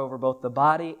power over both the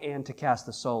body and to cast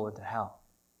the soul into hell.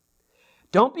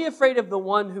 Don't be afraid of the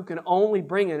one who can only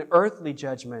bring an earthly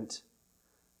judgment.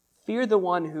 Fear the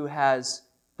one who has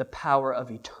the power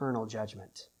of eternal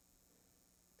judgment.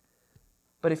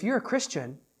 But if you're a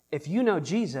Christian, if you know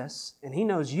Jesus and He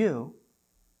knows you,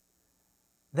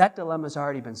 that dilemma's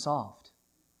already been solved.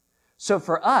 So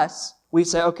for us, we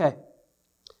say, okay,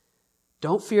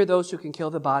 don't fear those who can kill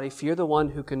the body, fear the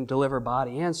one who can deliver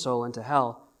body and soul into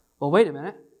hell. Well, wait a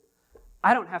minute.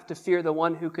 I don't have to fear the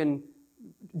one who can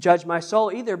judge my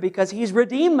soul either, because He's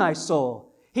redeemed my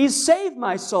soul. He's saved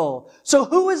my soul. So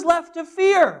who is left to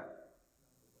fear?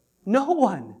 No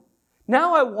one.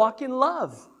 Now I walk in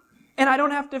love, and I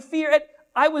don't have to fear it.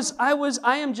 I just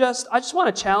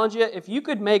want to challenge you. If you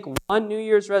could make one New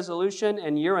Year's resolution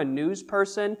and you're a news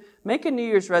person, make a New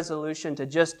Year's resolution to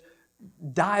just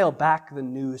dial back the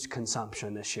news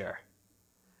consumption this year.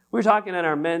 We were talking in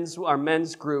our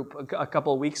men's group a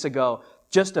couple of weeks ago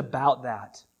just about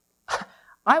that.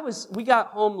 We got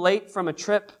home late from a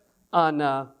trip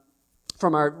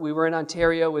we were in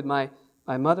Ontario with my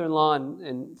mother-in-law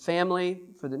and family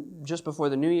just before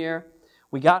the New Year.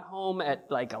 We got home at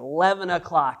like 11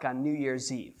 o'clock on New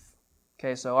Year's Eve.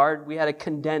 Okay, so we had a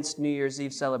condensed New Year's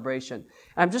Eve celebration.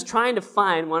 And I'm just trying to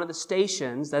find a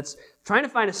station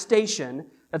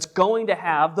that's going to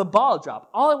have the ball drop.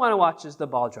 All I want to watch is the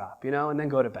ball drop, and then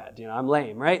go to bed. I'm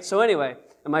lame, right? So anyway,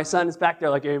 and my son is back there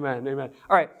like, amen, amen.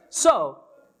 All right, so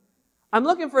I'm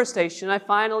looking for a station. I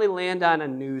finally land on a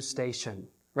news station,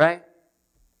 right?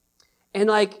 And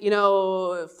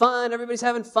fun, everybody's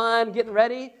having fun, getting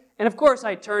ready. And of course,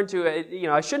 I shouldn't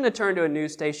have turned to a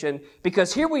news station,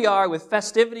 because here we are with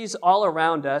festivities all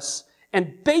around us.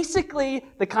 And basically,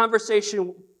 the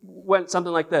conversation went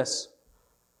something like this.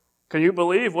 Can you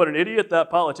believe what an idiot that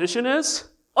politician is?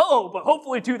 Oh, but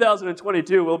hopefully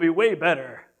 2022 will be way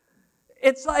better.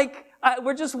 It's like,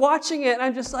 we're just watching it, and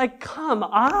I'm just like, come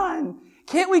on.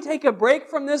 Can't we take a break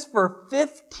from this for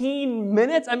 15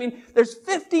 minutes? I mean, there's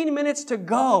 15 minutes to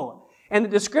go. And the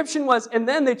description was, and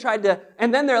then they're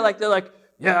like,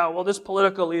 yeah, well, this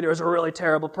political leader is a really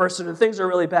terrible person and things are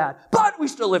really bad, but we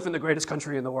still live in the greatest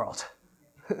country in the world.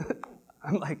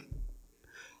 I'm like,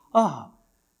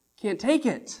 can't take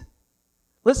it.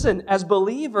 Listen, as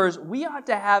believers, we ought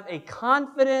to have a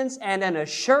confidence and an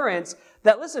assurance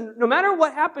that, listen, no matter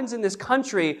what happens in this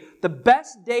country, the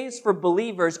best days for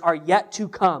believers are yet to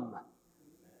come.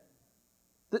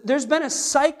 There's been a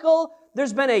cycle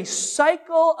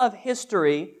of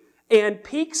history and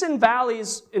peaks and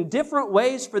valleys in different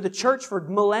ways for the church for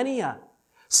millennia.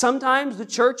 Sometimes the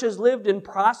church has lived in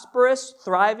prosperous,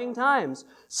 thriving times.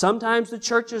 Sometimes the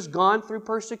church has gone through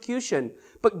persecution.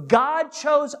 But God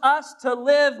chose us to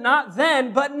live not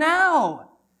then, but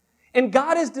now. And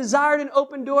God has desired an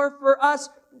open door for us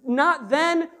not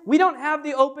then. We don't have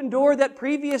the open door that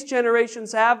previous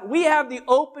generations have. We have the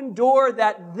open door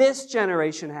that this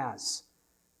generation has.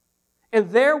 And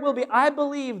I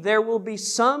believe there will be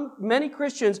many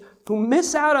Christians who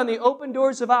miss out on the open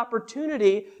doors of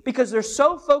opportunity because they're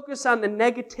so focused on the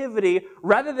negativity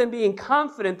rather than being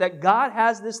confident that God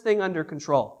has this thing under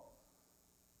control.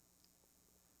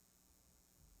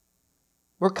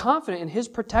 We're confident in His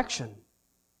protection.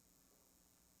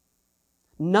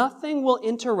 Nothing will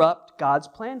interrupt God's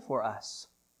plan for us.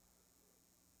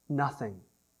 Nothing.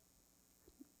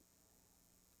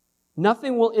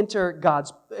 Nothing will interrupt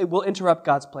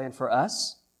God's plan for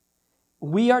us.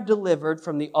 We are delivered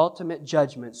from the ultimate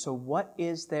judgment. So what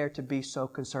is there to be so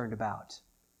concerned about?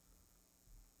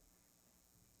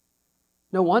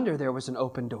 No wonder there was an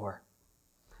open door.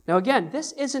 Now again,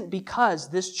 this isn't because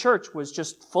this church was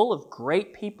just full of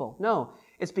great people. No,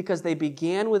 it's because they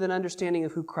began with an understanding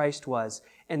of who Christ was,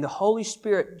 and the Holy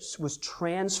Spirit was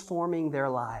transforming their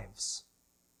lives.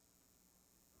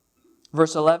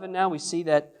 Verse 11 now, we see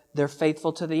that they're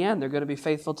faithful to the end. They're going to be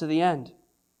faithful to the end.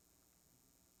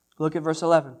 Look at verse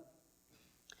 11.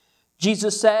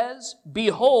 Jesus says,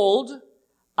 "Behold,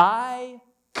 I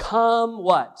come"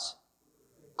 what?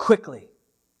 Quickly.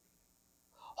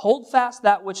 "Hold fast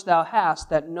that which thou hast,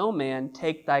 that no man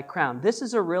take thy crown." This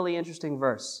is a really interesting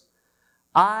verse.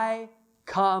 I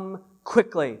come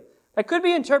quickly. That could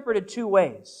be interpreted two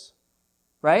ways,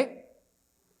 right?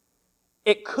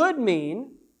 It could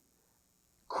mean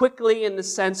quickly in the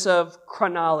sense of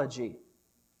chronology,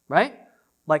 right?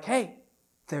 Like, hey,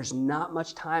 there's not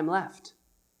much time left.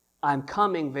 I'm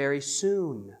coming very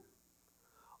soon.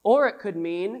 Or it could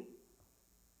mean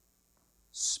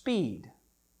speed,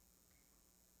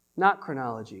 not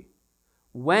chronology.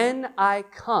 When I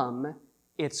come,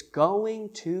 it's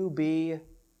going to be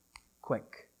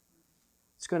quick.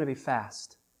 It's going to be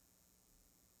fast.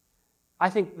 I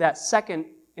think that second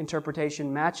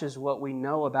interpretation matches what we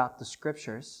know about the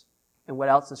Scriptures and what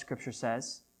else the Scripture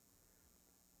says.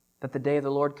 That the day of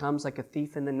the Lord comes like a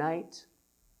thief in the night.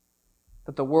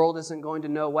 But the world isn't going to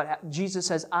know what Jesus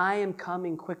says, I am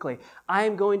coming quickly. I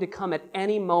am going to come at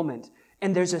any moment.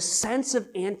 And there's a sense of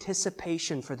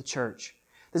anticipation for the church.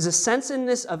 There's a sense in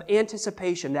this of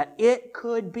anticipation that it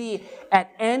could be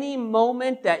at any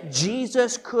moment that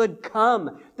Jesus could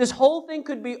come. This whole thing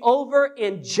could be over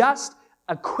in just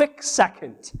a quick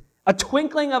second. A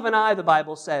twinkling of an eye, the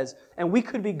Bible says, and we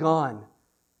could be gone.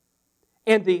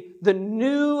 And the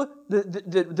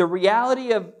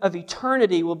reality of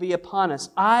eternity will be upon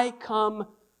us. I come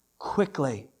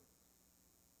quickly.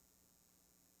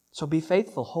 So be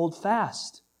faithful. Hold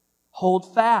fast.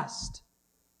 Hold fast.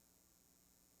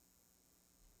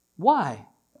 Why?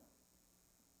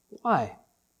 Why?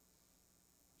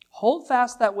 Hold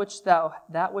fast that which thou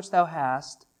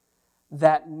hast,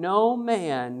 that no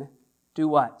man do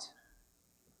what?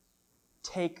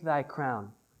 Take thy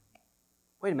crown.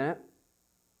 Wait a minute.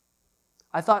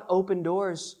 I thought open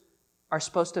doors are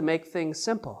supposed to make things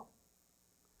simple.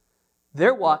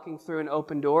 They're walking through an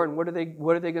open door, and what are they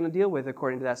going to deal with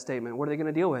according to that statement? What are they going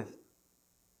to deal with?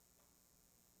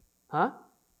 Huh?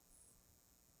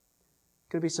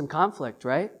 Going to be some conflict,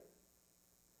 right?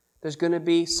 There's going to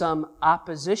be some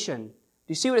opposition. Do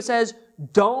you see what it says?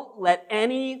 Don't let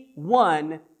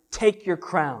anyone take your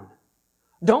crown.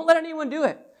 Don't let anyone do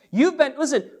it. You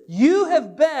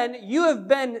have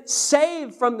been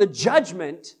saved from the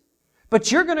judgment,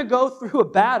 but you're going to go through a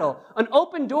battle. An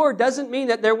open door doesn't mean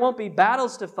that there won't be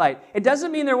battles to fight. It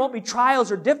doesn't mean there won't be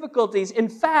trials or difficulties. In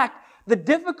fact, the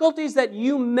difficulties that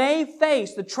you may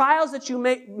face, the trials that you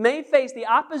may face, the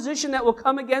opposition that will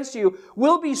come against you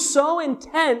will be so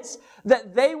intense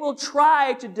that they will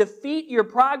try to defeat your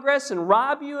progress and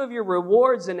rob you of your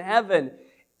rewards in heaven.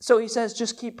 So he says,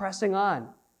 just keep pressing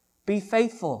on. Be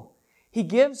faithful. He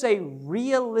gives a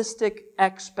realistic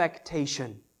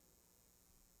expectation.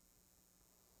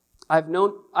 I've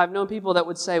known people that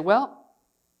would say, let's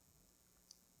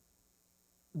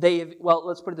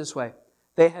put it this way.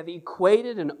 They have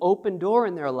equated an open door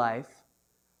in their life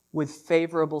with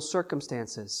favorable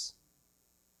circumstances.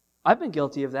 I've been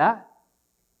guilty of that.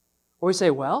 Or we say,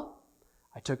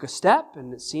 I took a step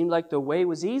and it seemed like the way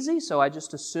was easy, so I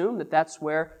just assumed that that's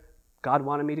where God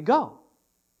wanted me to go.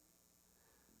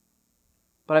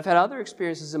 But I've had other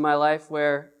experiences in my life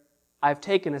where I've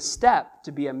taken a step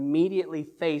to be immediately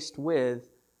faced with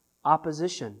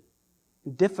opposition,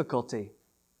 difficulty,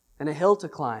 and a hill to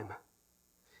climb.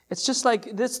 It's just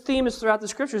like this theme is throughout the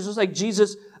Scriptures. Just like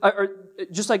Jesus, or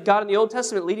just like God in the Old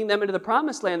Testament leading them into the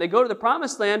Promised Land. They go to the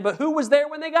Promised Land, but who was there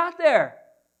when they got there?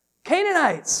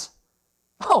 Canaanites.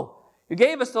 Oh, you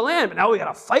gave us the land, but now we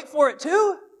got to fight for it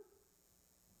too?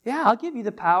 Yeah, I'll give you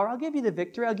the power. I'll give you the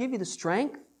victory. I'll give you the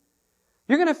strength.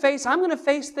 I'm going to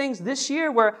face things this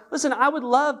year where, listen, I would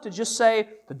love to just say,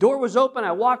 the door was open,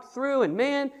 I walked through, and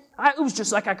man, it was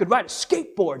just like I could ride a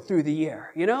skateboard through the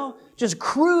year, just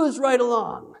cruise right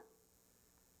along.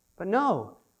 But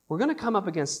no, we're going to come up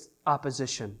against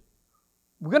opposition.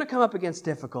 We're going to come up against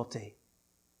difficulty.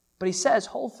 But he says,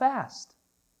 hold fast.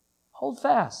 Hold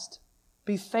fast.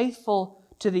 Be faithful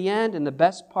to the end, and the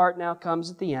best part now comes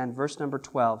at the end, verse number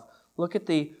 12. Look at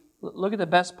the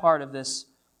best part of this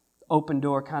open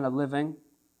door kind of living.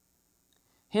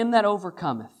 Him that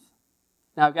overcometh.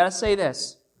 Now, I've got to say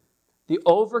this. The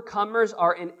overcomers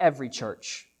are in every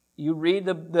church. You read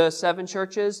the 7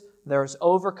 churches, there's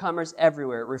overcomers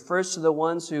everywhere. It refers to the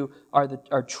ones who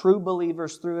are true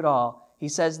believers through it all. He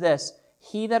says this,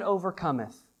 he that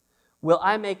overcometh, will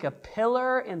I make a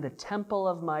pillar in the temple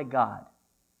of my God.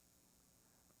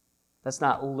 That's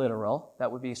not literal.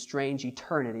 That would be a strange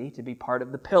eternity to be part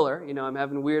of the pillar. I'm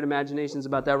having weird imaginations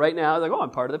about that right now. Like,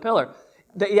 I'm part of the pillar.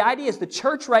 The idea is the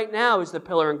church right now is the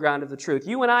pillar and ground of the truth.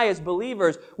 You and I as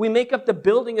believers, we make up the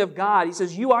building of God. He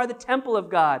says, you are the temple of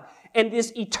God. And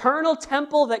this eternal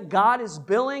temple that God is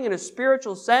building in a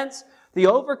spiritual sense, the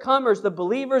overcomers, the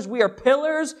believers, we are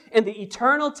pillars in the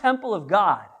eternal temple of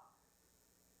God.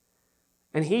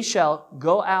 And he shall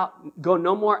go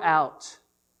no more out,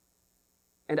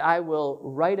 and I will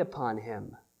write upon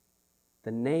him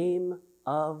the name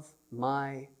of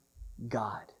my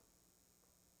God.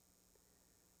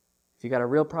 If you got a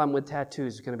real problem with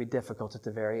tattoos, it's going to be difficult at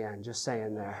the very end. Just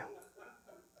saying there.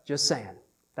 Just saying.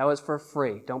 That was for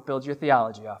free. Don't build your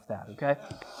theology off that, okay?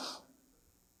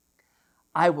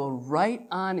 I will write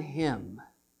on him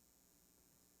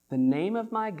the name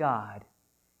of my God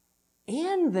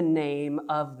and the name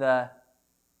of the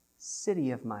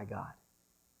city of my God.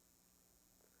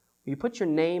 When you put your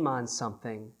name on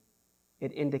something,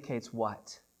 it indicates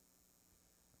what?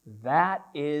 That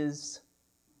is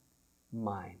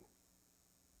mine.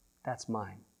 That's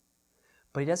mine.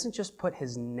 But he doesn't just put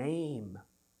his name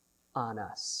on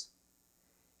us.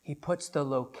 He puts the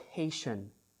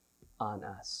location on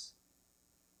us.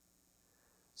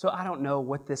 So I don't know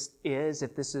what this is,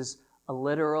 if this is a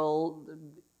literal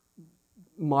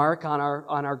mark on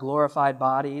our glorified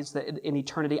bodies in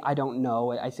eternity. I don't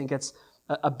know. I think it's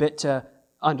a bit to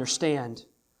understand.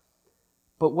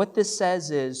 But what this says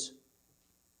is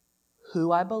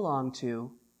who I belong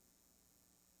to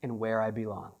and where I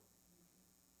belong.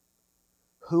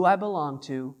 Who I belong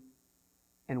to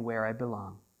and where I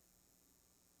belong.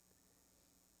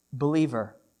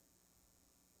 Believer.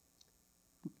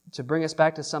 To bring us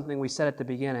back to something we said at the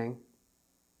beginning,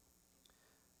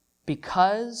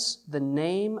 because the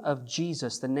name of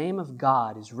Jesus, the name of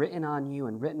God, is written on you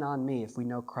and written on me if we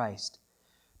know Christ,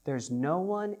 there's no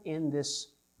one in this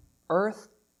earth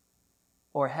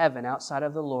or heaven outside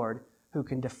of the Lord who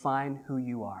can define who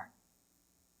you are.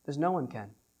 There's no one can.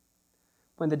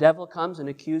 When the devil comes and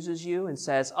accuses you and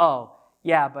says, oh,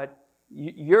 yeah, but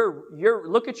you're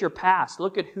look at your past,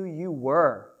 look at who you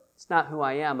were. It's not who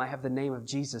I am. I have the name of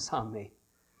Jesus on me.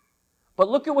 But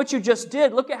look at what you just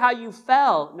did. Look at how you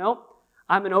fell. Nope.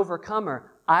 I'm an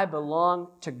overcomer. I belong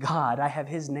to God. I have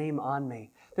His name on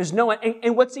me. There's no one.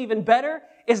 And what's even better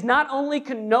is not only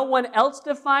can no one else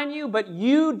define you, but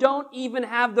you don't even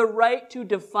have the right to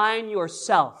define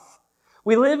yourself.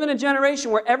 We live in a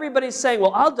generation where everybody's saying,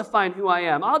 well, I'll define who I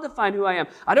am. I'll define who I am.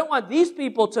 I don't want these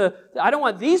people to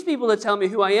tell me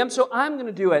who I am, so I'm going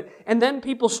to do it. And then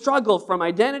people struggle from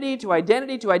identity to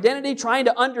identity to identity, trying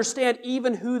to understand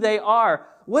even who they are.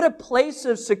 What a place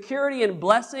of security and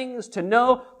blessings to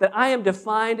know that I am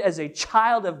defined as a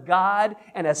child of God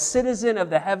and a citizen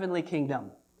of the heavenly kingdom.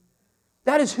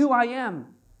 That is who I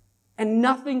am. And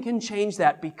nothing can change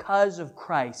that because of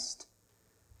Christ.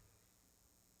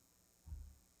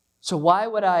 So why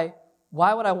would I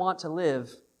want to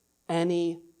live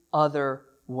any other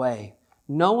way?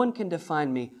 No one can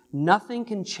define me. Nothing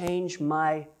can change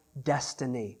my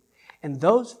destiny. And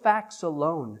those facts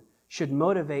alone should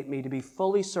motivate me to be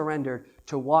fully surrendered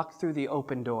to walk through the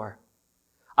open door.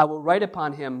 I will write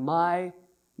upon him my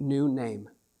new name.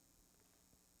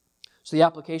 So the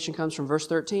application comes from verse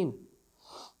 13.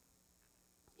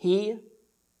 He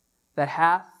that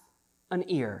hath an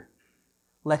ear,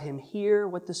 let him hear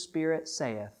what the Spirit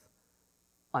saith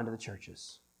unto the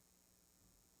churches.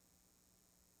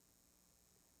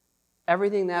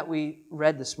 Everything that we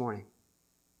read this morning,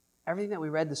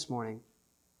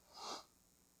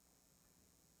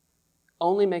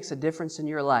 only makes a difference in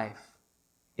your life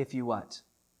if you what?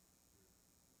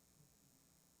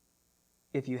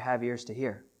 If you have ears to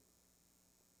hear.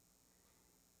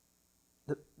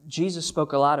 Jesus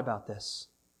spoke a lot about this.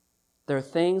 There are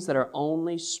things that are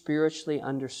only spiritually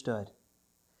understood.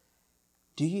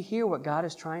 Do you hear what God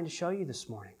is trying to show you this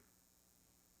morning?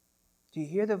 Do you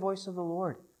hear the voice of the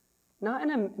Lord? Not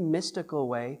in a mystical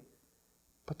way,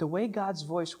 but the way God's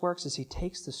voice works is He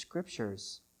takes the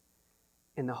Scriptures,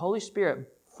 and the Holy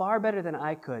Spirit, far better than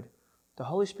I could, the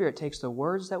Holy Spirit takes the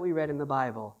words that we read in the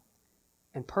Bible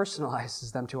and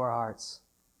personalizes them to our hearts.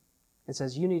 It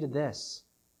says, you needed this.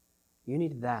 You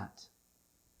needed that.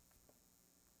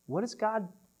 What is God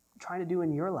trying to do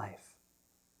in your life?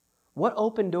 What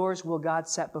open doors will God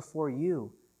set before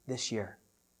you this year?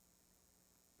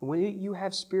 Will you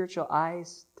have spiritual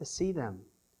eyes to see them?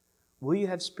 Will you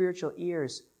have spiritual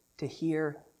ears to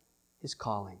hear His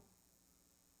calling?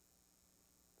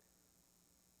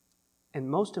 And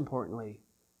most importantly,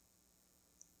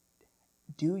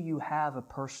 do you have a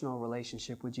personal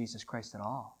relationship with Jesus Christ at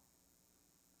all?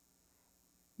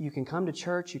 You can come to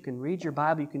church, you can read your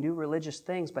Bible, you can do religious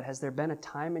things, but has there been a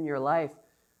time in your life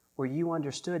where you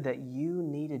understood that you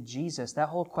needed Jesus? That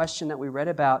whole question that we read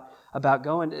about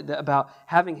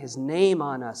having His name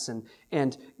on us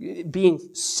and being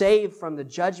saved from the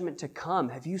judgment to come,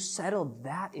 have you settled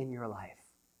that in your life?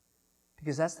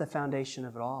 Because that's the foundation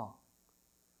of it all.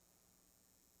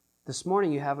 This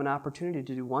morning you have an opportunity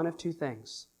to do one of two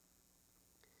things.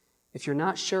 If you're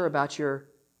not sure about your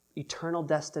eternal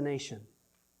destination,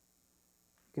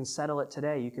 you can settle it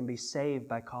today. You can be saved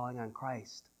by calling on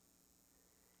Christ.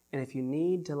 And if you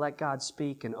need to let God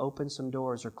speak and open some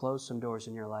doors or close some doors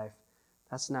in your life,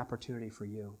 that's an opportunity for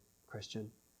you,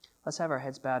 Christian. Let's have our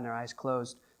heads bowed and our eyes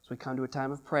closed as we come to a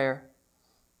time of prayer.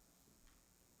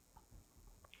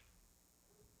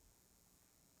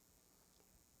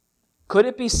 Could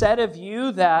it be said of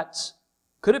you that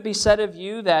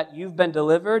you've been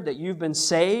delivered, that you've been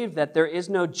saved, that there is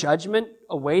no judgment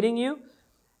awaiting you?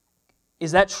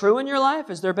 Is that true in your life?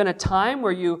 Has there been a time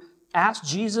where you asked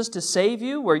Jesus to save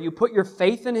you, where you put your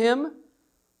faith in Him?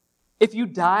 If you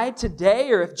died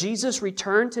today, or if Jesus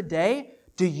returned today,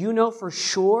 do you know for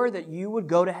sure that you would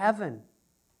go to heaven?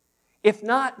 If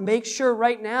not, make sure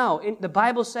right now. The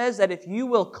Bible says that if you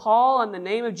will call on the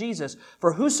name of Jesus,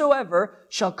 for whosoever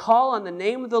shall call on the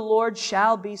name of the Lord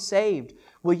shall be saved.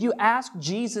 Will you ask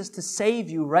Jesus to save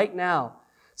you right now?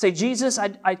 Say, Jesus,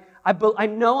 I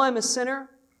know I'm a sinner.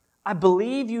 I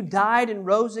believe you died and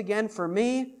rose again for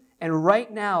me. And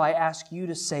right now I ask you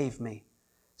to save me.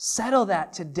 Settle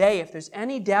that today. If there's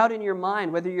any doubt in your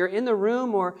mind, whether you're in the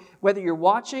room or whether you're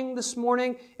watching this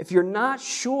morning, if you're not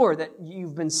sure that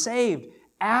you've been saved,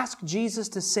 ask Jesus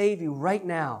to save you right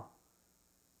now.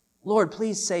 Lord,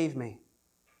 please save me.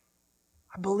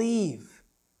 I believe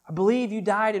you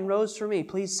died and rose for me.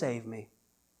 Please save me.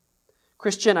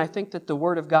 Christian, I think that the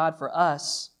Word of God for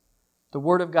us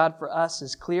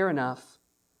is clear enough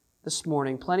this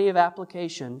morning. Plenty of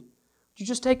application. Would you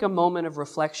just take a moment of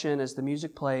reflection as the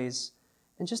music plays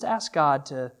and just ask God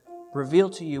to reveal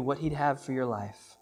to you what He'd have for your life?